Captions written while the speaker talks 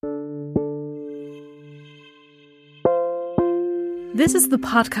This is the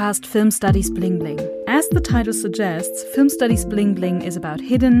podcast Film Studies Bling-bling. As the title suggests, Film Studies Bling-bling is about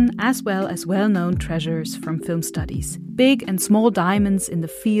hidden as well as well-known treasures from film studies. Big and small diamonds in the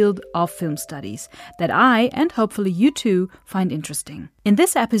field of film studies that I, and hopefully you too, find interesting. In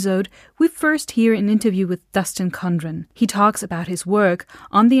this episode, we first hear an interview with Dustin Condren. He talks about his work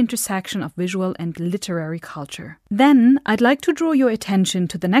on the intersection of visual and literary culture. Then, I'd like to draw your attention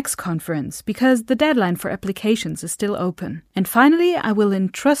to the NECS Conference, because the deadline for applications is still open. And finally, I will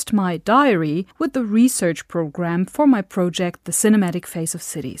entrust my diary with the research program for my project, The Cinematic Face of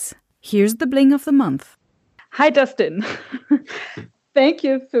Cities. Here's the bling of the month. Hi, Dustin. Thank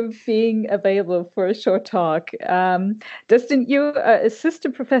you for being available for a short talk. Dustin, you're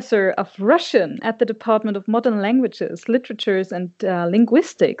assistant professor of Russian at the Department of Modern Languages, Literatures, and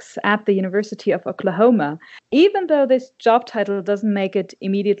Linguistics at the University of Oklahoma. Even though this job title doesn't make it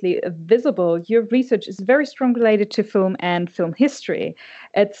immediately visible, your research is very strongly related to film and film history.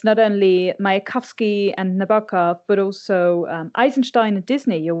 It's not only Mayakovsky and Nabokov, but also Eisenstein and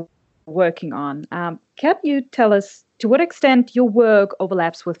Disney you're working on. Can you tell us to what extent your work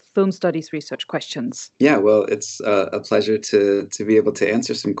overlaps with film studies research questions? Yeah, well, it's a pleasure to be able to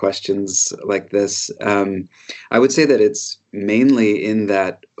answer some questions like this. I would say that it's mainly in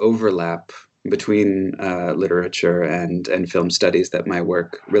that overlap between literature and film studies that my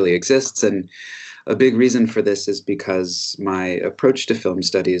work really exists. And a big reason for this is because my approach to film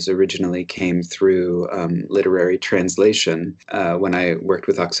studies originally came through literary translation when I worked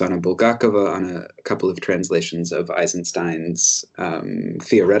with Oksana Bulgakova on a couple of translations of Eisenstein's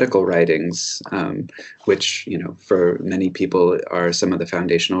theoretical writings, which, for many people are some of the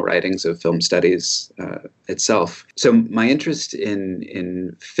foundational writings of film studies itself. So my interest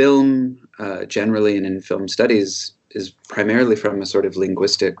in film generally and in film studies is primarily from a sort of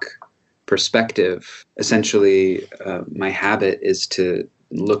linguistic perspective. Essentially, my habit is to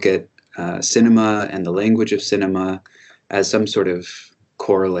look at cinema and the language of cinema as some sort of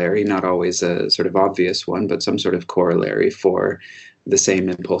corollary, not always a sort of obvious one, but some sort of corollary for the same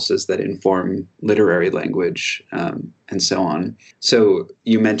impulses that inform literary language, and so on. So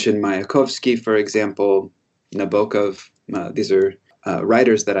you mentioned Mayakovsky, for example, Nabokov. These are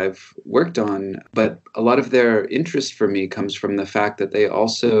writers that I've worked on, but a lot of their interest for me comes from the fact that they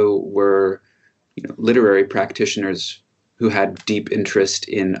also were, literary practitioners who had deep interest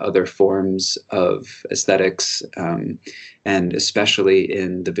in other forms of aesthetics, and especially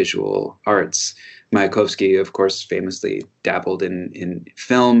in the visual arts. Mayakovsky, of course, famously dabbled in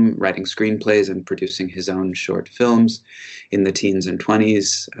film, writing screenplays and producing his own short films in the teens and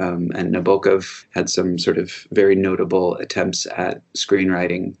 20s. And Nabokov had some sort of very notable attempts at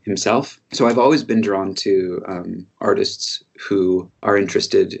screenwriting himself. So I've always been drawn to artists who are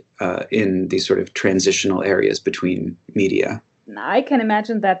interested in these sort of transitional areas between media. I can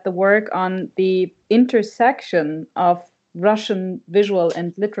imagine that the work on the intersection of Russian visual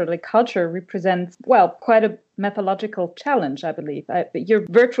and literary culture represents, quite a methodological challenge, I believe. You're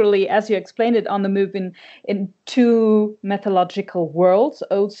virtually, as you explained it, on the move in two methodological worlds,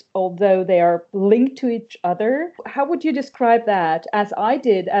 although they are linked to each other. How would you describe that, as I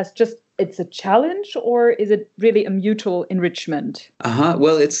did, as just it's a challenge, or is it really a mutual enrichment?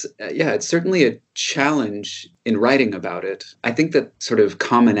 Well, it's certainly a challenge in writing about it. I think that sort of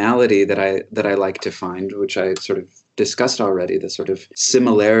commonality that I like to find, which I sort of discussed already, the sort of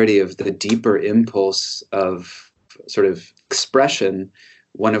similarity of the deeper impulse of sort of expression,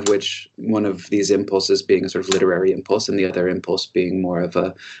 one of these impulses being a sort of literary impulse and the other impulse being more of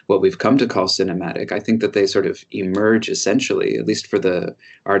what we've come to call cinematic. I think that they sort of emerge essentially, at least for the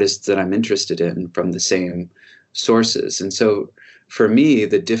artists that I'm interested in, from the same sources. And so for me,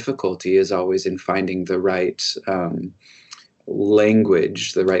 the difficulty is always in finding the right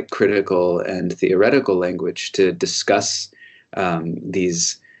language, the right critical and theoretical language to discuss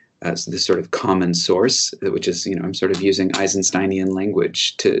these as this sort of common source, which is, I'm sort of using Eisensteinian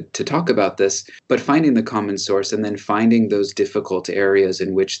language to talk about this, but finding the common source and then finding those difficult areas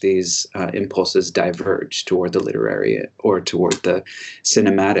in which these impulses diverge toward the literary or toward the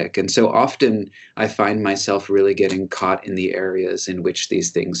cinematic. And so often I find myself really getting caught in the areas in which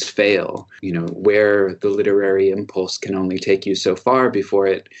these things fail, where the literary impulse can only take you so far before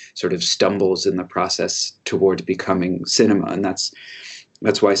it sort of stumbles in the process toward becoming cinema. And that's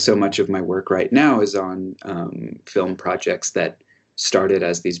why so much of my work right now is on film projects that started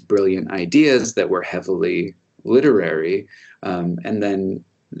as these brilliant ideas that were heavily literary, and then,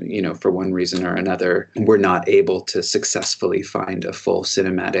 for one reason or another, we're not able to successfully find a full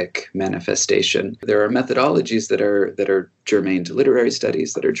cinematic manifestation. There are methodologies that are germane to literary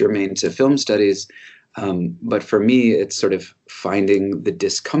studies, that are germane to film studies, But for me, it's sort of finding the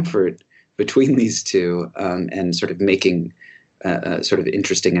discomfort between these two, and sort of making a sort of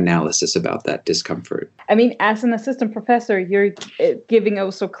interesting analysis about that discomfort. I mean, as an assistant professor, you're giving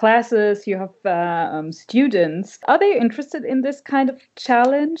also classes, you have students. Are they interested in this kind of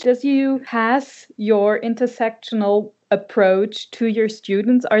challenge? Does you pass your intersectional approach to your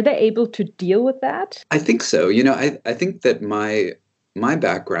students? Are they able to deal with that? I think so. I think that my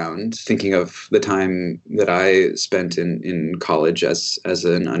background, thinking of the time that I spent in college as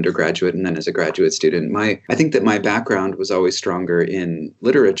an undergraduate and then as a graduate student, I think that my background was always stronger in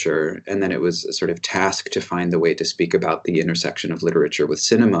literature, and then it was a sort of task to find the way to speak about the intersection of literature with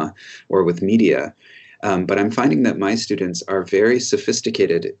cinema or with media. But I'm finding that my students are very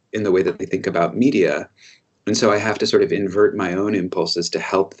sophisticated in the way that they think about media. And so I have to sort of invert my own impulses to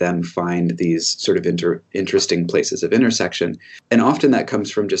help them find these sort of interesting places of intersection. And often that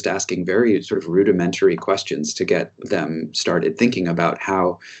comes from just asking very sort of rudimentary questions to get them started thinking about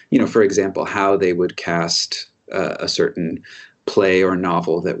how, for example, how they would cast a certain play or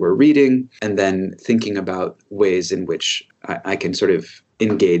novel that we're reading, and then thinking about ways in which I can sort of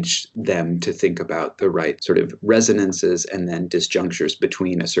engage them to think about the right sort of resonances and then disjunctures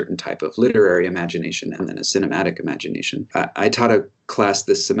between a certain type of literary imagination and then a cinematic imagination. I taught a class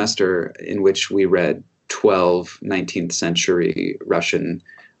this semester in which we read 12 19th century Russian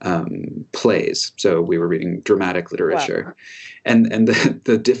plays. So we were reading dramatic literature. Wow. And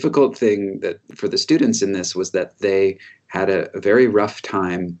the difficult thing that for the students in this was that they had a very rough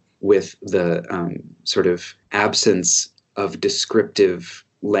time with the sort of absence of descriptive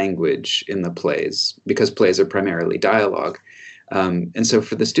language in the plays, because plays are primarily dialogue. And so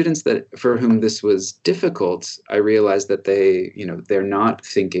for the students for whom this was difficult, I realized that they're not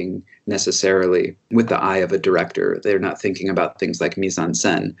thinking necessarily with the eye of a director. They're not thinking about things like mise en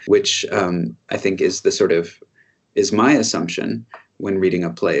scène, which I think is my assumption when reading a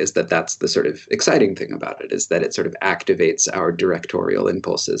play, is that that's the sort of exciting thing about it, is that it sort of activates our directorial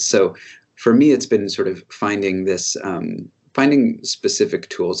impulses. So for me, it's been sort of finding specific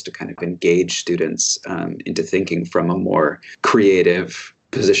tools to kind of engage students into thinking from a more creative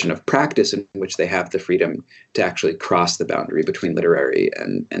position of practice in which they have the freedom to actually cross the boundary between literary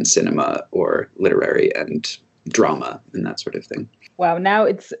and cinema, or literary and drama, and that sort of thing. Wow, now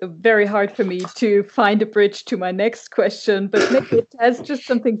it's very hard for me to find a bridge to my next question, but maybe it has just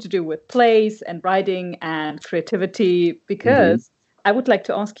something to do with plays and writing and creativity, because I would like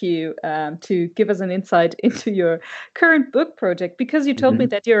to ask you to give us an insight into your current book project, because you told me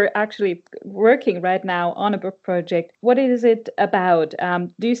that you're actually working right now on a book project. What is it about?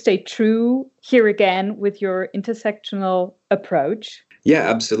 Do you stay true here again with your intersectional approach? Yeah,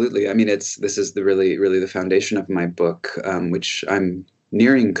 absolutely. I mean, this is really the foundation of my book, which I'm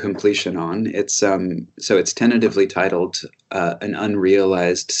nearing completion on. It's so it's tentatively titled "An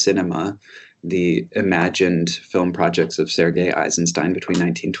Unrealized Cinema: The Imagined Film Projects of Sergei Eisenstein Between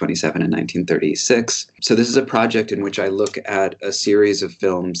 1927 and 1936." So this is a project in which I look at a series of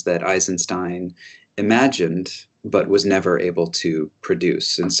films that Eisenstein imagined but was never able to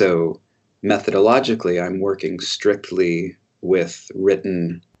produce. And so methodologically, I'm working strictly with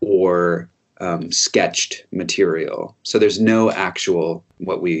written or sketched material. So there's no actual,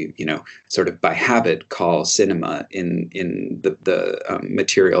 what we, sort of by habit call cinema in the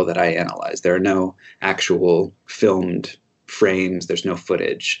material that I analyze. There are no actual filmed frames. There's no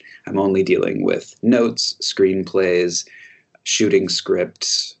footage. I'm only dealing with notes, screenplays, shooting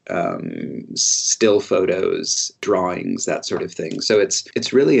scripts, still photos, drawings, that sort of thing. So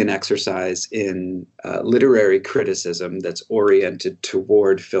it's really an exercise in literary criticism that's oriented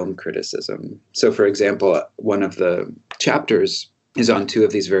toward film criticism. So, for example, one of the chapters is on two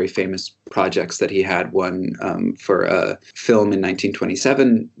of these very famous projects that he had. One for a film in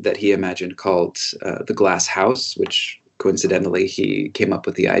 1927 that he imagined called The Glass House, which coincidentally he came up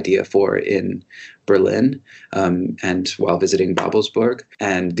with the idea for in Berlin and while visiting Babelsberg.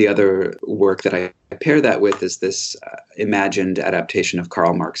 And the other work that I pair that with is this imagined adaptation of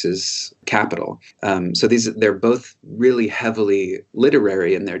Karl Marx's Capital. So they're both really heavily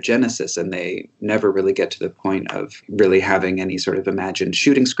literary in their genesis, and they never really get to the point of really having any sort of imagined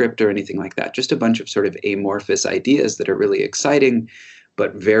shooting script or anything like that. Just a bunch of sort of amorphous ideas that are really exciting,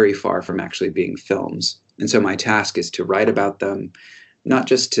 but very far from actually being films. And so my task is to write about them, not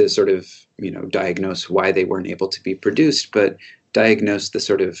just to sort of, diagnose why they weren't able to be produced, but diagnose the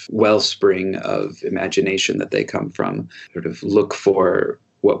sort of wellspring of imagination that they come from, sort of look for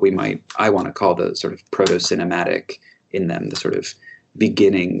what I want to call the sort of proto-cinematic in them, the sort of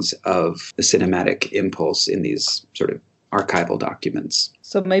beginnings of the cinematic impulse in these sort of archival documents.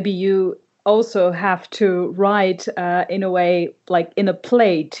 So maybe you also have to write in a way, like in a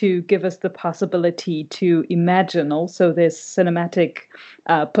play, to give us the possibility to imagine also this cinematic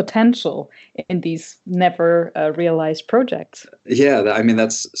potential in these never realized projects. Yeah, I mean,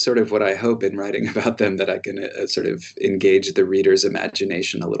 that's sort of what I hope in writing about them, that I can sort of engage the reader's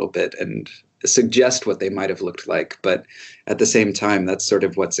imagination a little bit and suggest what they might have looked like. But at the same time, that's sort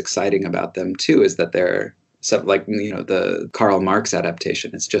of what's exciting about them too, is that they're like, the Karl Marx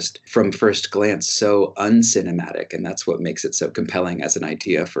adaptation. It's just from first glance so uncinematic, and that's what makes it so compelling as an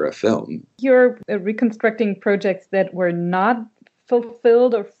idea for a film. You're reconstructing projects that were not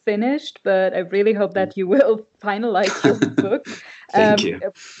fulfilled or finished, but I really hope that you will finalize your book. Thank you.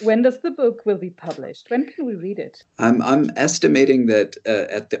 When does the book will be published? When can we read it? I'm estimating that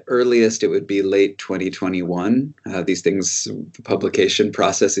at the earliest it would be late 2021. These things, the publication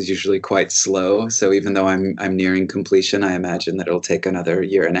process is usually quite slow. So even though I'm nearing completion, I imagine that it'll take another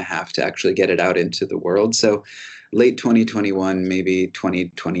year and a half to actually get it out into the world. So late 2021, maybe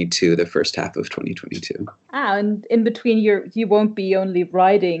 2022, the first half of 2022. And in between, you won't be only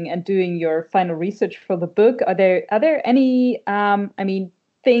writing and doing your final research for the book. Are there any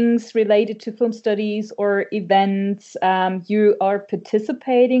things related to film studies or events you are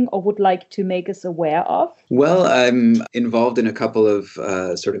participating or would like to make us aware of? Well, I'm involved in a couple of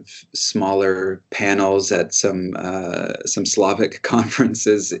sort of smaller panels at some Slavic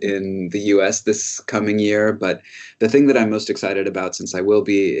conferences in the US this coming year. But the thing that I'm most excited about, since I will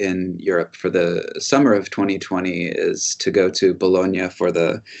be in Europe for the summer of 2020, is to go to Bologna for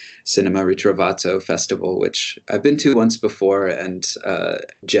the Cinema Ritrovato Festival, which I've been to once before, and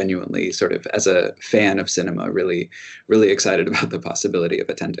genuinely, sort of as a fan of cinema, really, really excited about the possibility of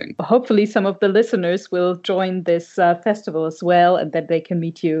attending. Hopefully some of the listeners will join this festival as well, and that they can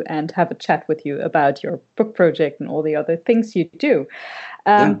meet you and have a chat with you about your book project and all the other things you do.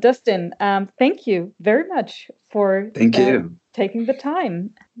 Dustin, thank you very much for taking the time.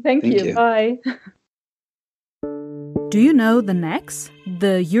 Thank you. Bye. Do you know the NECS,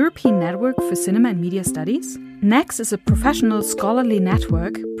 the European Network for Cinema and Media Studies? NECS is a professional scholarly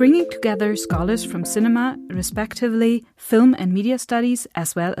network bringing together scholars from cinema, respectively film and media studies,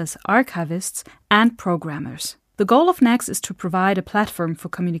 as well as archivists and programmers. The goal of NECS is to provide a platform for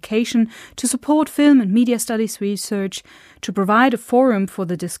communication, to support film and media studies research, to provide a forum for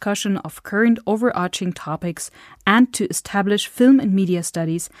the discussion of current overarching topics, and to establish film and media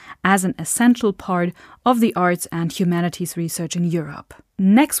studies as an essential part of the arts and humanities research in Europe.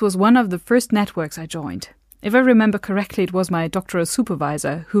 NECS was one of the first networks I joined. If I remember correctly, it was my doctoral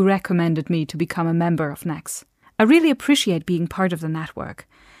supervisor who recommended me to become a member of NECS. I really appreciate being part of the network.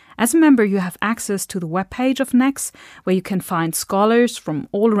 As a member, you have access to the webpage of NECS, where you can find scholars from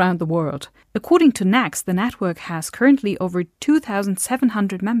all around the world. According to NECS, the network has currently over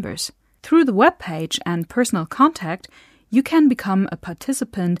 2,700 members. Through the webpage and personal contact, you can become a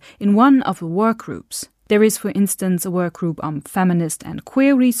participant in one of the work groups. There is, for instance, a work group on feminist and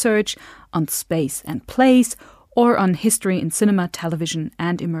queer research, on space and place, or on history in cinema, television,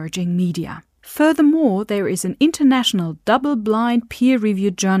 and emerging media. Furthermore, there is an international double-blind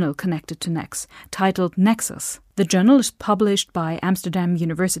peer-reviewed journal connected to NECS, titled Nexus. The journal is published by Amsterdam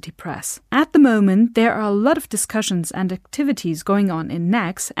University Press. At the moment, there are a lot of discussions and activities going on in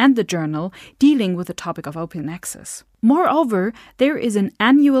NECS and the journal dealing with the topic of open access. Moreover, there is an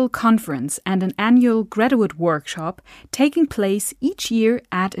annual conference and an annual graduate workshop taking place each year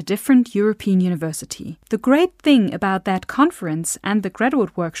at a different European university. The great thing about that conference and the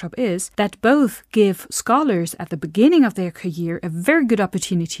graduate workshop is that both give scholars at the beginning of their career a very good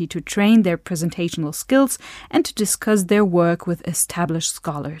opportunity to train their presentational skills and to discuss their work with established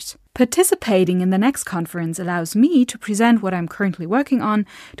scholars. Participating in the NECS conference allows me to present what I'm currently working on,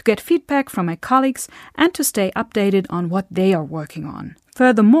 to get feedback from my colleagues, and to stay updated on what they are working on.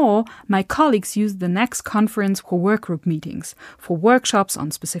 Furthermore, my colleagues use the NECS conference for workgroup meetings, for workshops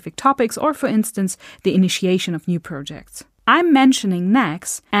on specific topics, or, for instance, the initiation of new projects. I'm mentioning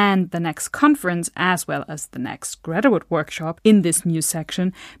NECS and the NECS conference as well as the NECS graduate workshop in this new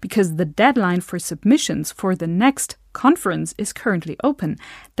section because the deadline for submissions for the next conference is currently open.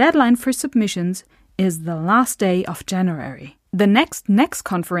 Deadline for submissions is the last day of January. The next NECS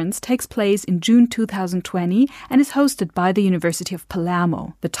conference takes place in June 2020 and is hosted by the University of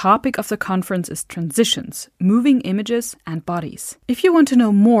Palermo. The topic of the conference is transitions, moving images and bodies. If you want to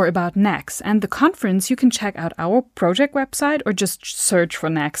know more about NECS and the conference, you can check out our project website or just search for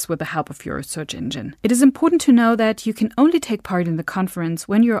NECS with the help of your search engine. It is important to know that you can only take part in the conference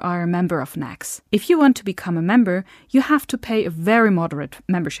when you are a member of NECS. If you want to become a member, you have to pay a very moderate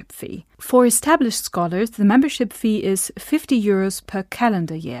membership fee. For established scholars, the membership fee is €50 per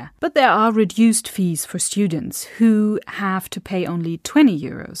calendar year, but there are reduced fees for students who have to pay only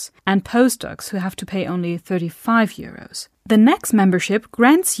 €20 and postdocs who have to pay only €35. The NECS membership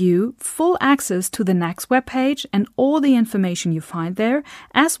grants you full access to the NECS webpage and all the information you find there,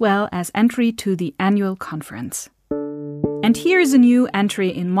 as well as entry to the annual conference. And here is a new entry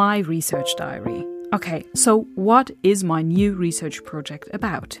in my research diary. Okay, so what is my new research project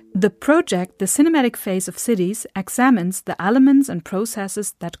about? The project, The Cinematic Phase of Cities, examines the elements and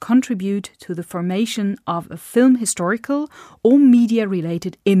processes that contribute to the formation of a film historical or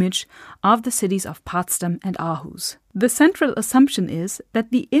media-related image of the cities of Potsdam and Aarhus. The central assumption is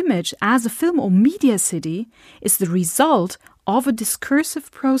that the image as a film or media city is the result of a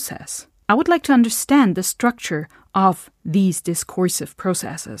discursive process. I would like to understand the structure of these discursive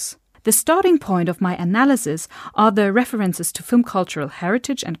processes. The starting point of my analysis are the references to film cultural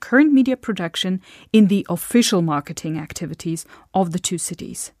heritage and current media production in the official marketing activities of the two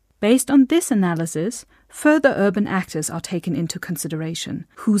cities. Based on this analysis, further urban actors are taken into consideration,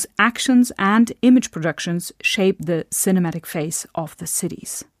 whose actions and image productions shape the cinematic face of the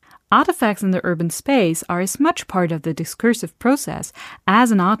cities. Artifacts in the urban space are as much part of the discursive process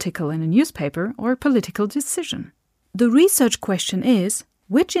as an article in a newspaper or a political decision. The research question is,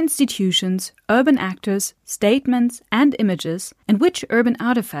 which institutions, urban actors, statements and images, and which urban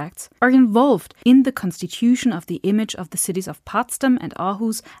artifacts are involved in the constitution of the image of the cities of Potsdam and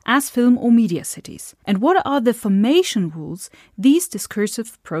Aarhus as film or media cities? And what are the formation rules these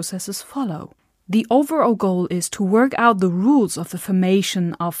discursive processes follow? The overall goal is to work out the rules of the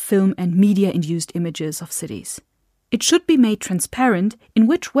formation of film and media-induced images of cities. It should be made transparent in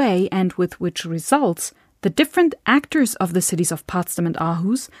which way and with which results the different actors of the cities of Potsdam and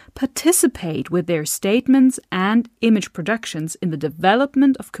Aarhus participate with their statements and image productions in the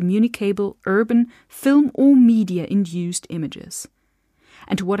development of communicable urban film or media-induced images,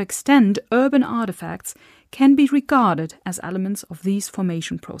 and to what extent urban artifacts can be regarded as elements of these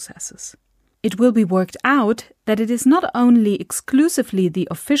formation processes. It will be worked out that it is not only exclusively the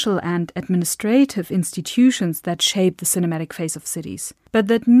official and administrative institutions that shape the cinematic face of cities, but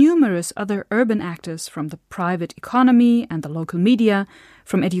that numerous other urban actors from the private economy and the local media,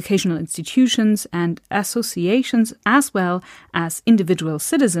 from educational institutions and associations, as well as individual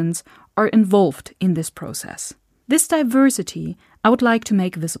citizens, are involved in this process. This diversity I would like to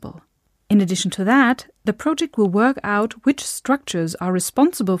make visible. In addition to that, the project will work out which structures are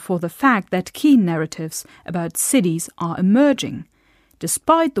responsible for the fact that key narratives about cities are emerging,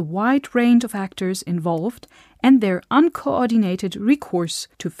 despite the wide range of actors involved and their uncoordinated recourse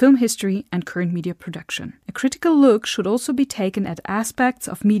to film history and current media production. A critical look should also be taken at aspects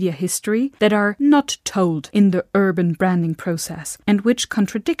of media history that are not told in the urban branding process and which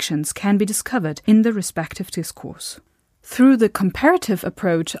contradictions can be discovered in the respective discourse. Through the comparative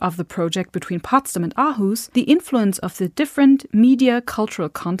approach of the project between Potsdam and Aarhus, the influence of the different media cultural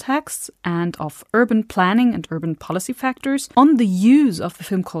contexts and of urban planning and urban policy factors on the use of the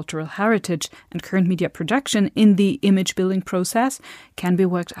film cultural heritage and current media production in the image building process can be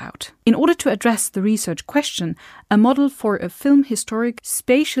worked out. In order to address the research question, a model for a film historic,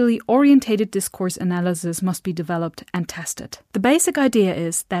 spatially orientated discourse analysis must be developed and tested. The basic idea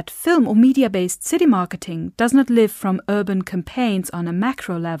is that film or media-based city marketing does not live from urban campaigns on a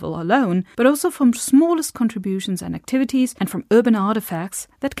macro level alone, but also from smallest contributions and activities and from urban artifacts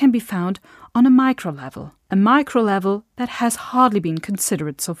that can be found on a micro level that has hardly been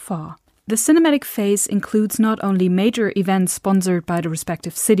considered so far. The cinematic phase includes not only major events sponsored by the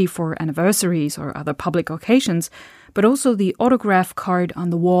respective city for anniversaries or other public occasions, but also the autograph card on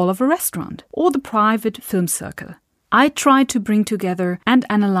the wall of a restaurant or the private film circle. I tried to bring together and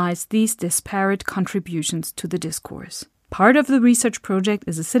analyze these disparate contributions to the discourse. Part of the research project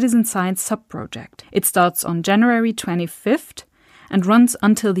is a citizen science sub-project. It starts on January 25th and runs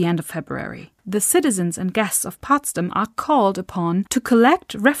until the end of February. The citizens and guests of Potsdam are called upon to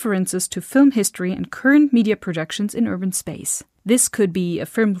collect references to film history and current media productions in urban space. This could be a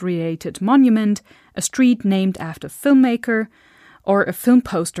film-related monument, a street named after a filmmaker, or a film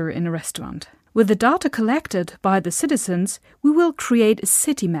poster in a restaurant. With the data collected by the citizens, we will create a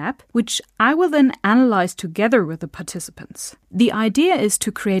city map, which I will then analyze together with the participants. The idea is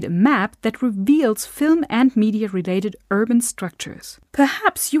to create a map that reveals film and media-related urban structures.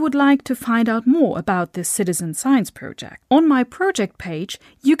 Perhaps you would like to find out more about this citizen science project. On my project page,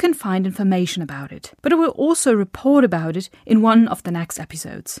 you can find information about it, but I will also report about it in one of the next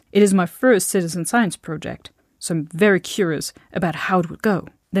episodes. It is my first citizen science project, so I'm very curious about how it would go.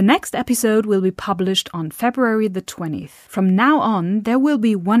 The next episode will be published on February the 20th. From now on, there will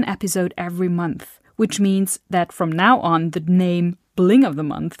be one episode every month, which means that from now on, the name Bling of the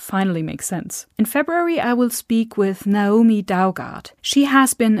Month finally makes sense. In February, I will speak with Naomi Daugard. She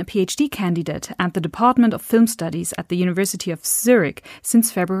has been a PhD candidate at the Department of Film Studies at the University of Zurich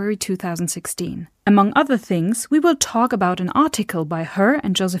since February 2016. Among other things, we will talk about an article by her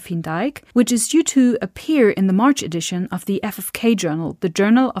and Josephine Dyke, which is due to appear in the March edition of the FFK Journal, the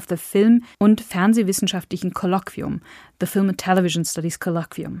Journal of the Film- und Fernsehwissenschaftlichen Kolloquium, the Film and Television Studies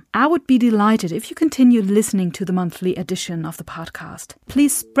Colloquium. I would be delighted if you continue listening to the monthly edition of the podcast.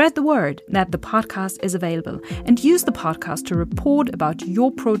 Please spread the word that the podcast is available and use the podcast to report about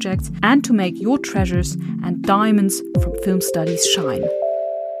your projects and to make your treasures and diamonds from film studies shine.